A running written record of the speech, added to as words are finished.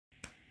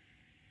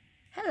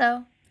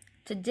Hello!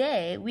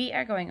 Today we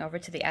are going over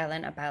to the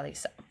island of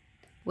Balliceaux,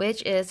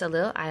 which is a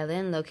little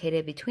island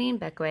located between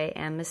Bequia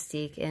and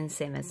Mystique in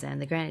St. Vincent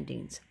and the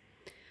Grenadines.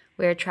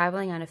 We are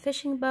traveling on a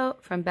fishing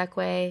boat from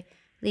Bequia,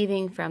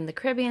 leaving from the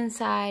Caribbean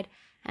side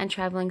and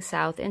traveling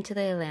south into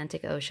the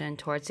Atlantic Ocean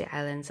towards the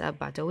islands of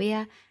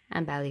Balliceaux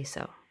and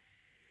Balliceaux.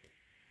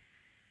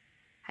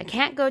 I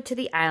can't go to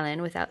the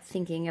island without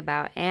thinking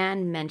about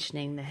and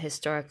mentioning the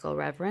historical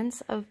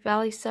relevance of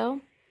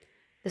Balliceaux.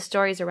 The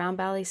stories around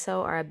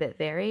Balliceaux are a bit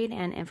varied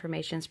and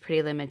information is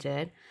pretty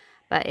limited,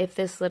 but if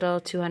this little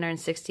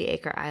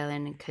 260-acre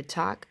island could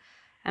talk,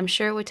 I'm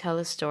sure it would tell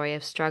a story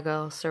of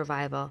struggle,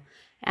 survival,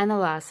 and the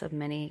loss of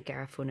many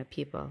Garifuna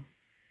people.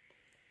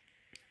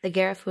 The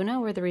Garifuna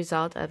were the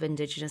result of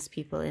indigenous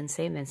people in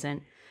St.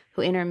 Vincent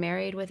who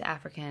intermarried with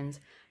Africans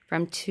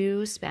from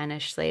two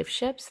Spanish slave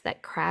ships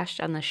that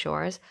crashed on the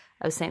shores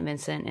of St.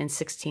 Vincent in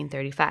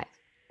 1635.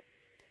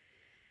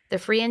 The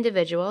free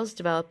individuals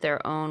developed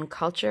their own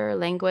culture,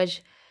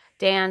 language,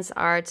 dance,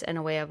 arts, and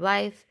a way of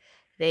life.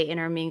 They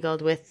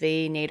intermingled with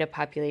the native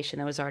population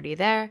that was already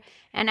there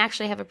and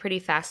actually have a pretty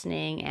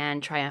fascinating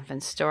and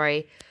triumphant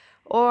story,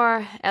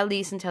 or at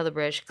least until the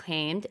British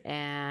claimed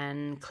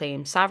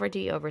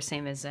sovereignty over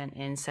St. Vincent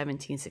in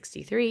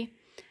 1763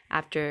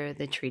 after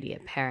the Treaty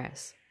of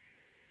Paris.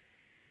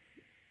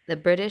 The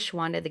British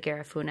wanted the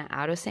Garifuna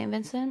out of St.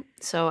 Vincent,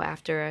 so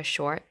after a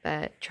short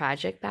but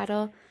tragic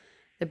battle,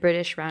 the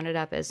British rounded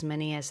up as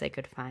many as they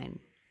could find.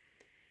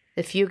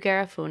 The few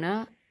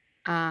Garifuna,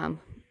 a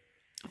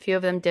few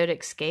of them did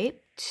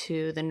escape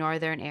to the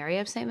northern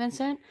area of St.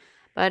 Vincent,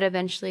 but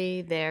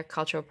eventually their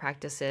cultural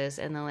practices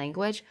and the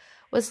language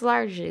was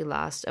largely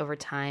lost over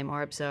time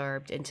or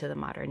absorbed into the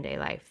modern day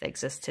life that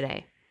exists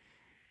today.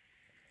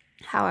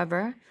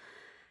 However,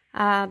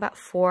 about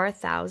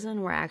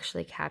 4,000 were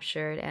actually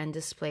captured and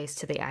displaced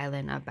to the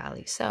island of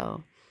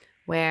Balliceaux,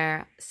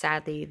 where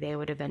sadly they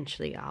would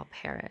eventually all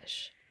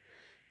perish.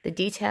 The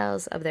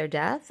details of their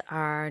death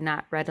are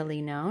not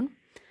readily known,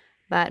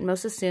 but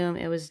most assume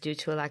it was due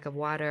to a lack of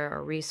water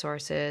or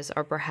resources,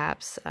 or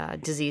perhaps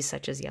disease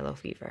such as yellow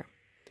fever.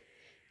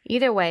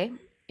 Either way,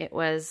 it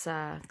was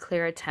a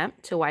clear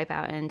attempt to wipe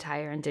out an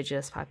entire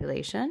indigenous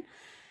population,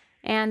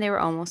 and they were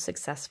almost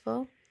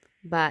successful,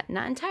 but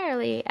not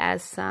entirely,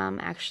 as some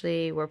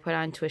actually were put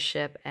onto a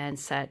ship and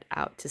set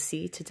out to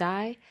sea to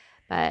die,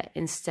 but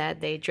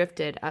instead they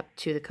drifted up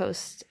to the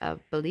coast of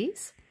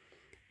Belize.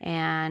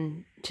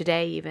 And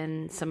today,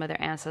 even some of their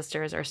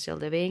ancestors are still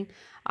living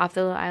off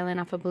the little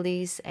island off of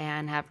Belize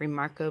and have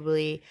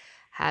remarkably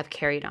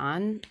carried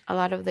on a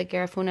lot of the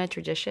Garifuna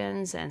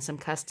traditions and some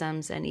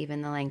customs and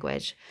even the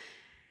language.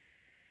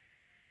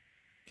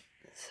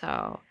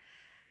 So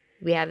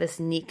we have this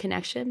neat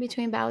connection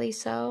between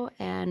Balliceaux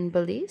and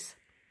Belize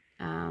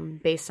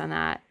based on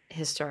that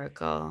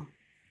historical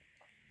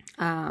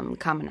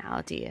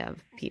commonality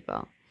of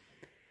people.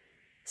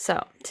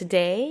 So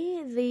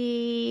today,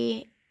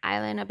 the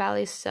island of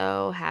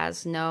Balliceaux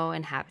has no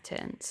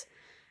inhabitants,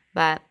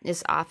 but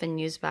is often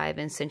used by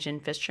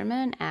Vincentian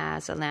fishermen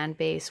as a land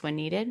base when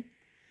needed.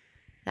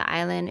 The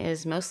island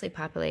is mostly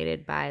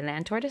populated by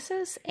land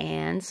tortoises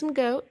and some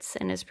goats,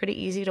 and is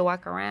pretty easy to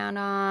walk around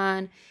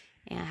on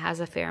and has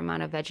a fair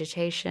amount of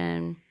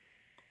vegetation.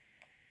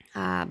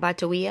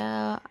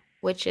 Balliceaux,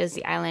 which is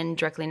the island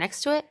directly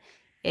next to it,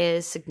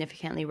 is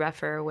significantly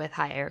rougher with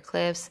higher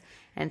cliffs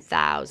and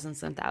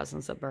thousands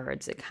of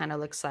birds. It kind of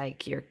looks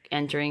like you're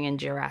entering in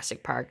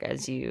Jurassic Park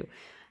as you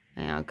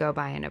go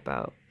by in a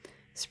boat.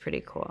 It's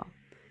pretty cool.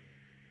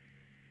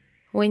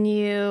 When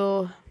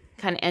you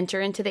kind of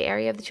enter into the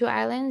area of the two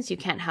islands, you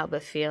can't help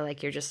but feel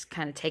like you're just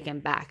kind of taken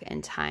back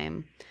in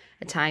time,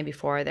 a time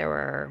before there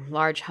were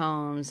large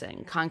homes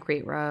and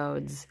concrete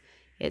roads.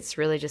 It's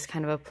really just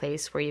kind of a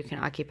place where you can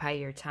occupy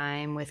your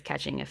time with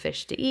catching a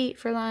fish to eat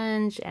for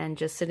lunch and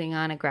just sitting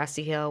on a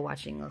grassy hill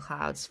watching the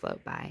clouds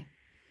float by.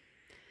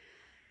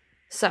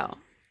 So,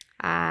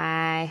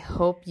 I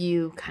hope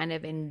you kind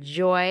of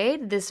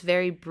enjoyed this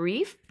very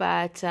brief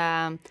but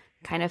kind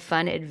of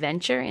fun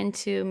adventure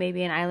into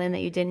maybe an island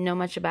that you didn't know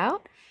much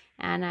about.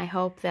 And I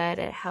hope that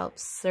it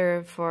helps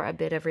serve for a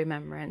bit of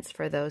remembrance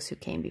for those who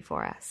came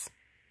before us.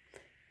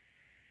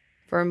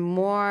 For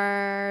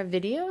more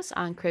videos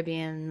on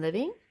Caribbean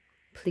living,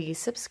 please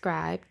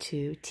subscribe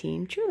to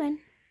Team Trulin.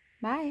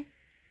 Bye.